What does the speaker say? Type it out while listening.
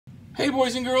Hey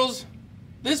boys and girls,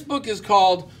 this book is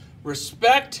called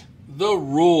Respect the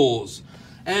Rules.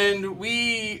 And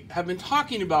we have been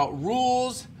talking about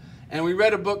rules, and we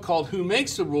read a book called Who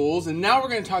Makes the Rules, and now we're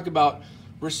going to talk about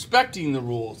respecting the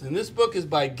rules. And this book is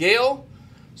by Gail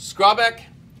Skroback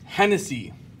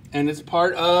Hennessey, and it's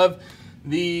part of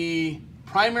the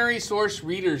primary source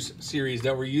readers series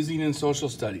that we're using in social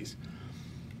studies.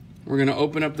 We're going to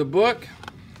open up the book,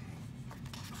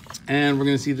 and we're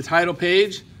going to see the title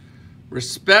page,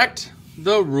 Respect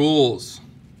the Rules.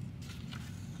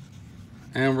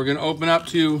 And we're going to open up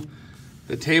to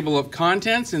the table of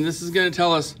contents, and this is going to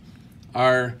tell us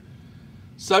our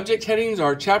subject headings,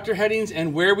 our chapter headings,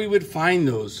 and where we would find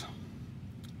those.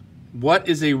 What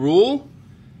is a rule?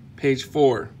 Page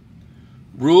 4.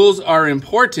 Rules are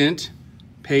important.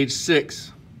 Page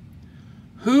 6.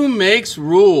 Who makes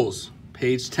rules?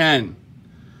 Page 10.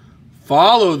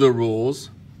 Follow the rules.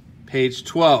 Page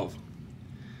 12.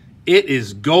 It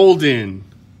is golden.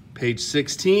 Page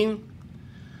 16.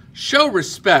 Show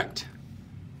respect.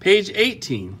 Page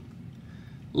 18.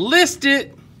 List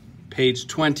it. Page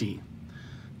 20.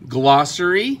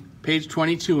 Glossary. Page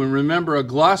 22. And remember, a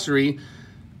glossary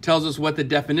tells us what the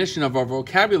definition of our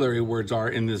vocabulary words are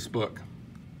in this book.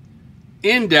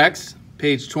 Index.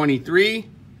 Page 23.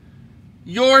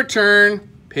 Your turn.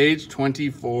 Page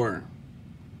 24.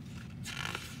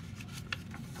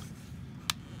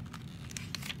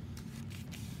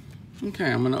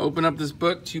 Okay, I'm going to open up this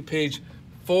book to page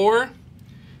 4,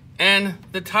 and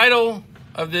the title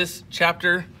of this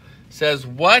chapter says,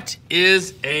 What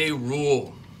is a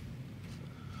rule?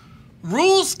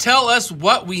 Rules tell us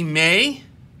what we may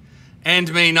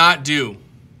and may not do.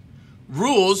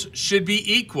 Rules should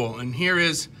be equal, and here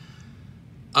is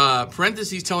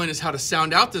parentheses telling us how to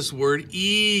sound out this word,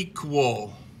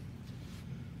 equal,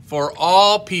 for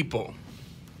all people.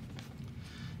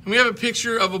 And we have a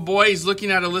picture of a boy. He's looking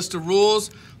at a list of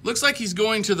rules. Looks like he's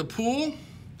going to the pool.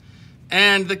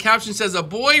 And the caption says, a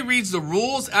boy reads the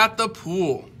rules at the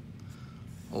pool.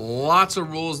 Lots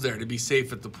of rules there to be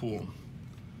safe at the pool.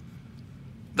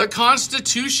 The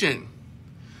Constitution.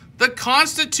 The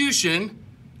Constitution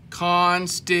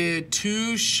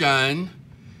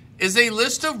is a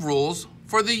list of rules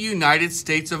for the United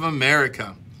States of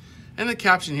America. And the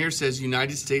caption here says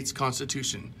United States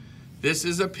Constitution. This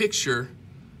is a picture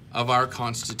of our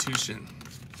Constitution.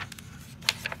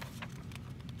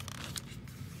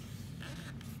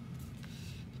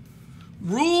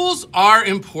 Rules are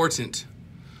important.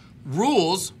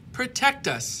 Rules protect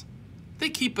us. They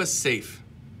keep us safe.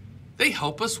 They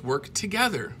help us work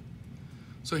together.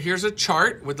 So here's a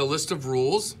chart with a list of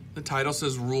rules. The title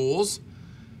says Rules.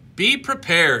 Be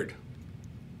prepared.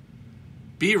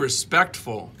 Be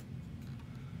respectful.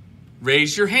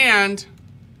 Raise your hand.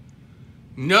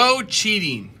 No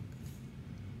cheating.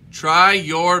 Try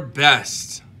your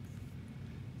best.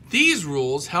 These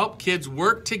rules help kids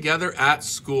work together at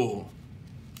school.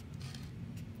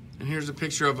 And here's a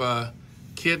picture of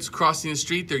kids crossing the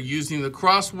street. They're using the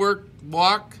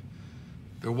crosswalk.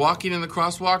 They're walking in the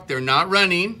crosswalk. They're not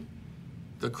running.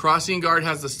 The crossing guard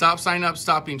has the stop sign up,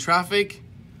 stopping traffic.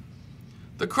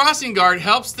 The crossing guard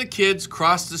helps the kids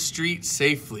cross the street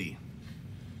safely.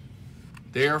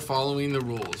 They are following the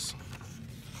rules.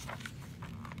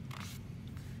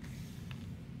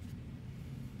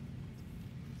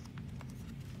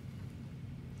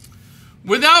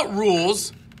 Without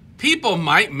rules, people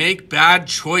might make bad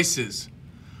choices.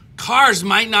 Cars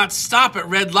might not stop at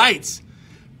red lights.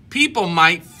 People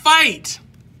might fight.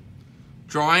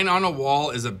 Drawing on a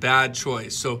wall is a bad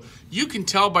choice. So you can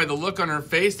tell by the look on her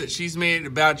face that she's made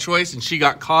a bad choice and she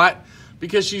got caught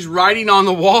because she's writing on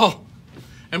the wall.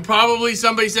 And probably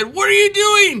somebody said, "What are you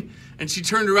doing?" And she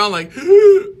turned around like,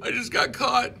 "I just got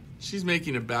caught." She's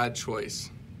making a bad choice.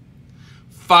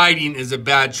 Fighting is a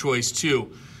bad choice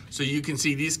too. So you can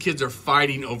see these kids are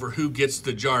fighting over who gets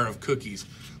the jar of cookies.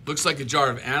 Looks like a jar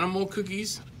of animal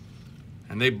cookies,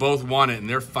 and they both want it, and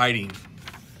they're fighting.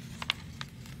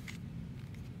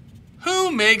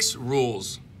 Who makes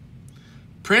rules?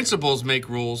 Principals make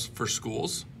rules for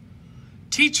schools.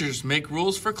 Teachers make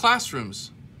rules for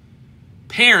classrooms.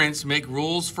 Parents make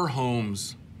rules for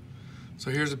homes. So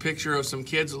here's a picture of some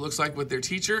kids, it looks like, with their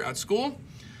teacher at school.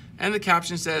 And the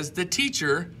caption says, the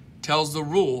teacher tells the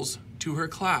rules to her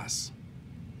class.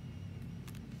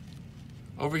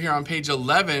 Over here on page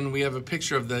 11, we have a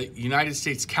picture of the United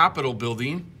States Capitol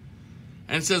building.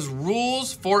 And it says,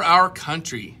 rules for our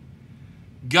country.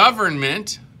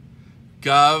 Government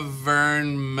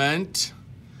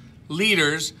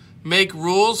leaders make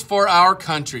rules for our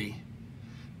country.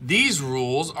 These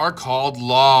rules are called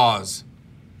laws.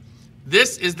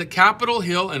 This is the Capitol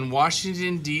Hill in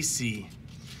Washington, D.C.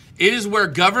 It is where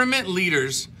government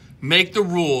leaders make the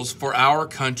rules for our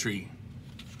country.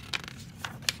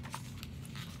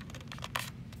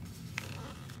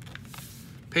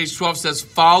 Page 12 says,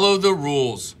 follow the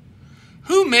rules.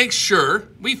 Who makes sure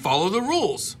we follow the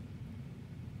rules?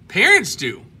 Parents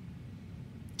do.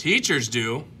 Teachers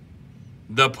do.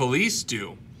 The police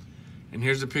do. And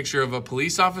here's a picture of a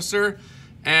police officer,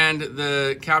 and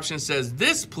the caption says,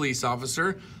 this police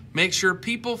officer makes sure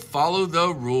people follow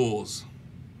the rules.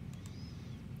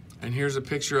 And here's a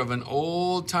picture of an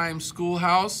old-time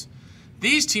schoolhouse.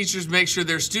 These teachers make sure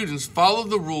their students follow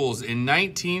the rules in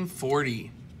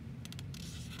 1940.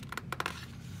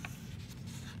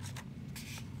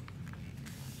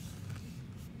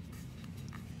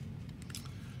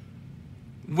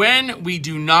 When we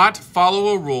do not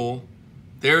follow a rule,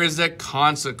 there is a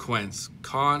consequence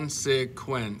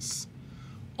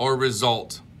or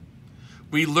result.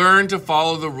 We learn to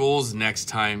follow the rules next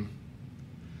time.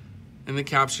 And the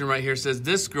caption right here says,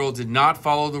 this girl did not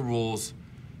follow the rules.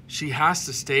 She has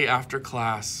to stay after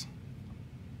class.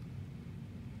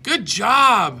 Good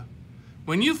job!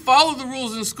 When you follow the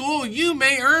rules in school, you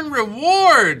may earn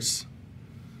rewards.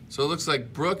 So it looks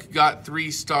like Brooke got 3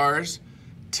 stars.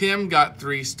 Tim got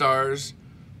 3 stars.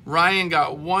 Ryan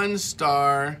got 1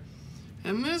 star.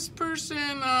 And this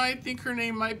person, I think her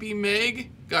name might be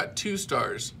Meg, got 2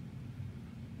 stars.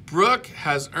 Brooke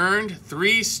has earned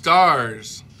 3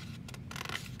 stars.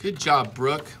 Good job,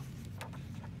 Brooke.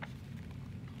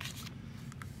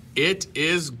 It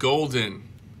is golden.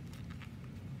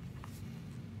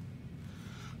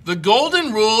 The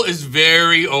golden rule is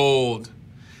very old.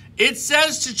 It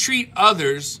says to treat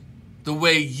others the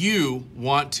way you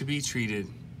want to be treated.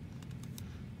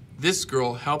 This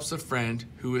girl helps a friend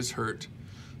who is hurt.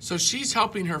 So she's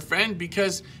helping her friend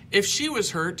because if she was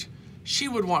hurt, she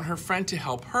would want her friend to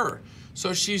help her.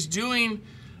 So she's doing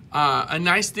a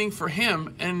nice thing for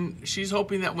him, and she's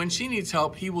hoping that when she needs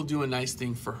help, he will do a nice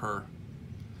thing for her.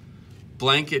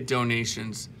 Blanket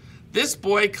donations. This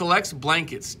boy collects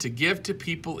blankets to give to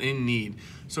people in need.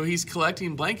 So he's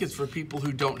collecting blankets for people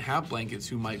who don't have blankets,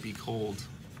 who might be cold.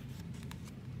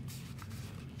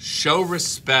 Show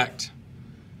respect.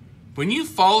 When you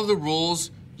follow the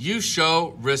rules, you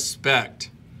show respect.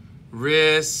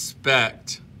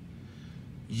 Respect.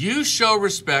 You show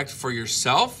respect for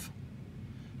yourself.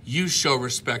 You show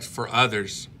respect for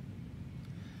others.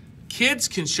 Kids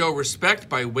can show respect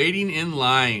by waiting in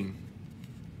line.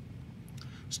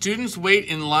 Students wait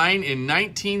in line in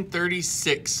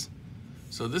 1936.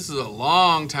 So this is a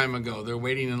long time ago. They're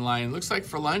waiting in line, looks like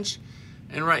for lunch.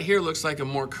 And right here looks like a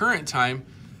more current time.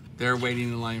 They're waiting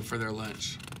in line for their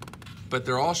lunch. But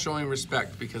they're all showing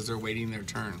respect because they're waiting their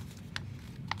turn.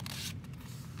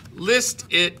 List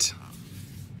it.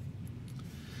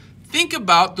 Think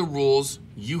about the rules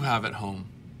you have at home.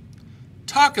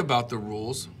 Talk about the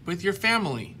rules with your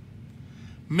family.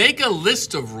 Make a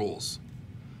list of rules.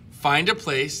 Find a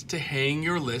place to hang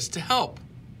your list to help.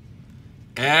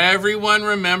 Everyone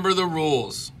remember the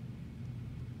rules.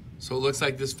 So it looks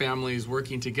like this family is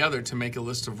working together to make a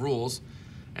list of rules.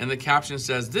 And the caption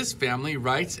says, this family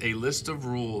writes a list of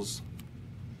rules.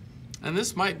 And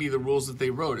this might be the rules that they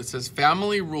wrote. It says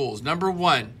family rules. Number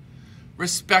 1,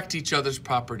 respect each other's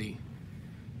property.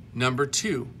 Number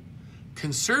 2,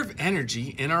 conserve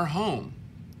energy in our home.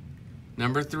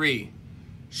 Number 3,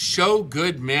 show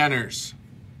good manners.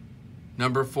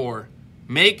 Number 4,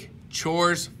 make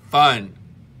chores fun.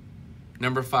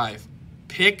 Number 5,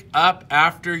 pick up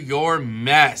after your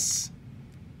mess.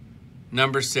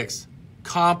 Number 6,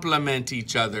 compliment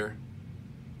each other.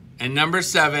 And number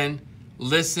 7,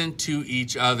 listen to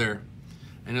each other.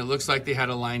 And it looks like they had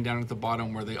a line down at the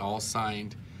bottom where they all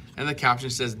signed. And the caption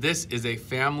says, this is a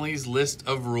family's list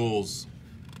of rules.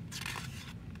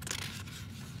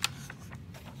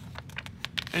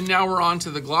 And now we're on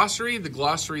to the glossary. The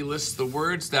glossary lists the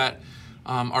words that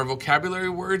are vocabulary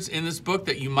words in this book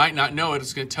that you might not know.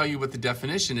 It's going to tell you what the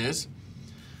definition is.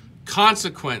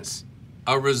 Consequence,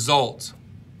 a result.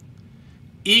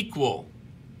 Equal,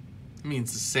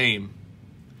 means the same.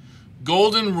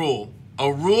 Golden rule,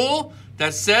 a rule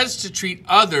that says to treat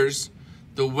others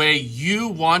the way you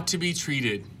want to be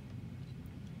treated.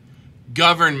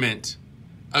 Government,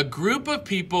 a group of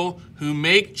people who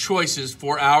make choices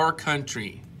for our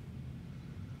country.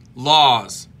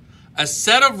 Laws, a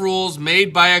set of rules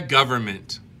made by a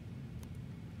government.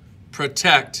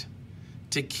 Protect,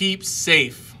 to keep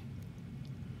safe.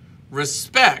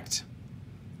 Respect,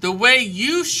 the way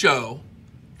you show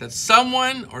that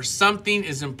someone or something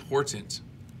is important.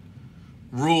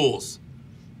 Rules,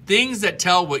 things that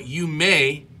tell what you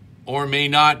may or may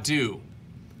not do.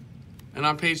 And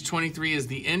on page 23 is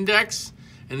the index,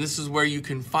 and this is where you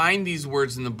can find these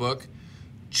words in the book.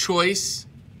 Choice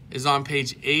is on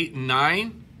page 8 and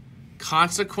 9.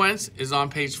 Consequence is on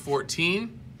page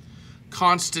 14.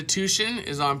 Constitution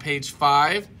is on page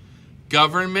 5.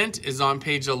 Government is on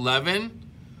page 11.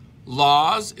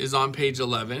 Laws is on page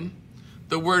 11.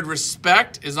 The word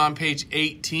respect is on page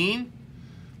 18.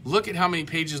 Look at how many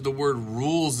pages the word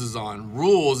rules is on.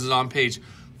 Rules is on page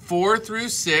 4 through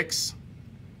 6,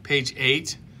 page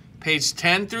 8, page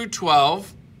 10 through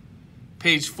 12,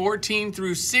 page 14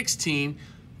 through 16,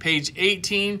 page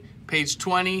 18, page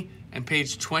 20, and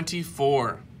page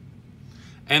 24.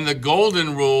 And the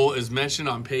golden rule is mentioned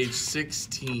on page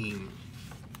 16.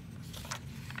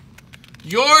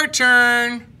 Your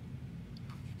turn.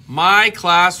 My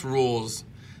class rules.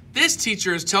 This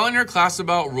teacher is telling her class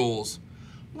about rules.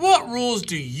 What rules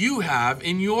do you have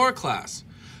in your class?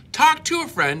 Talk to a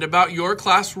friend about your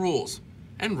class rules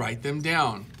and write them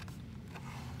down.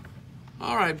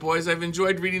 All right, boys, I've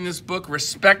enjoyed reading this book,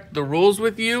 Respect the Rules,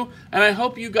 with you, and I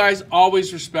hope you guys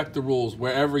always respect the rules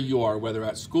wherever you are, whether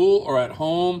at school or at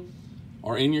home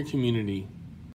or in your community.